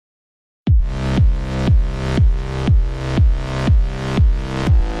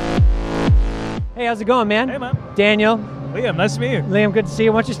Hey, how's it going, man? Hey, man. Daniel. Liam, nice to meet you. Liam, good to see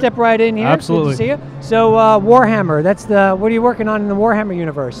you. Why don't you step right in here? Absolutely. Good to see you. So, Warhammer, what are you working on in the Warhammer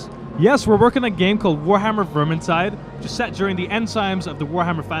universe? Yes, we're working on a game called Warhammer Vermintide, which is set during the end times of the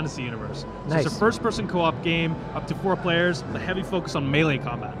Warhammer Fantasy universe. So Nice. It's a first-person co-op game, up to 4 players, with a heavy focus on melee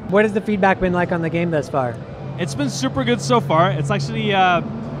combat. What has the feedback been like on the game thus far? It's been super good so far. It's actually,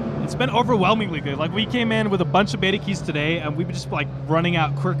 it's been overwhelmingly good. Like, we came in with a bunch of beta keys today, and we've been just like running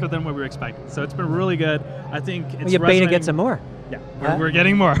out quicker than what we were expecting. So it's been really good. I think it's Well, you beta resonating- get some more. Yeah, we're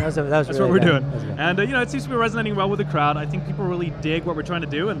getting more. That was That's really what we're good. doing. That was good. And you know, it seems to be resonating well with the crowd. I think people really dig what we're trying to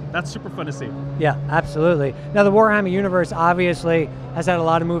do, and that's super fun to see. Yeah, absolutely. Now, the Warhammer universe obviously has had a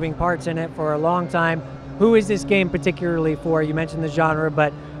lot of moving parts in it for a long time. Who is this game particularly for? You mentioned the genre,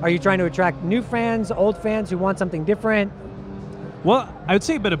 but are you trying to attract new fans, old fans who want something different? Well, I would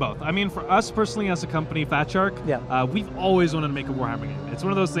say a bit of both. I mean, for us personally as a company, Fat Shark, we've always wanted to make a Warhammer game. It's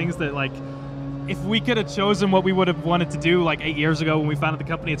one of those things that, like, if we could have chosen what we would have wanted to do like 8 years ago when we founded the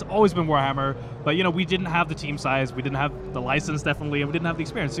company, it's always been Warhammer. But, you know, we didn't have the team size, we didn't have the license, definitely, and we didn't have the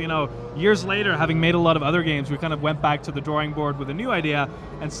experience. So, you know, years later, having made a lot of other games, we kind of went back to the drawing board with a new idea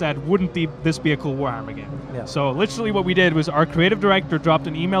and said, wouldn't this be a cool Warhammer game? Yeah. So literally what we did was our creative director dropped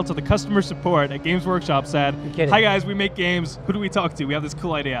an email to the customer support at Games Workshop, said, hi guys, we make games, who do we talk to? We have this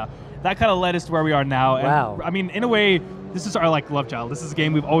cool idea. That kind of led us to where we are now. Wow. And, I mean, in a way, this is our love child. This is a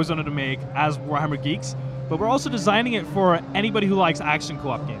game we've always wanted to make as Warhammer geeks. But we're also designing it for anybody who likes action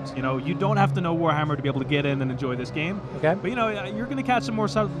co-op games. You know, you don't have to know Warhammer to be able to get in and enjoy this game. Okay. But you know, you're going to catch some more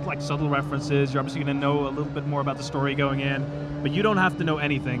subtle references. You're obviously going to know a little bit more about the story going in. But you don't have to know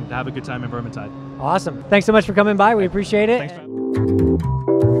anything to have a good time in Vermintide. Awesome. Thanks so much for coming by. We appreciate it. Thanks, man.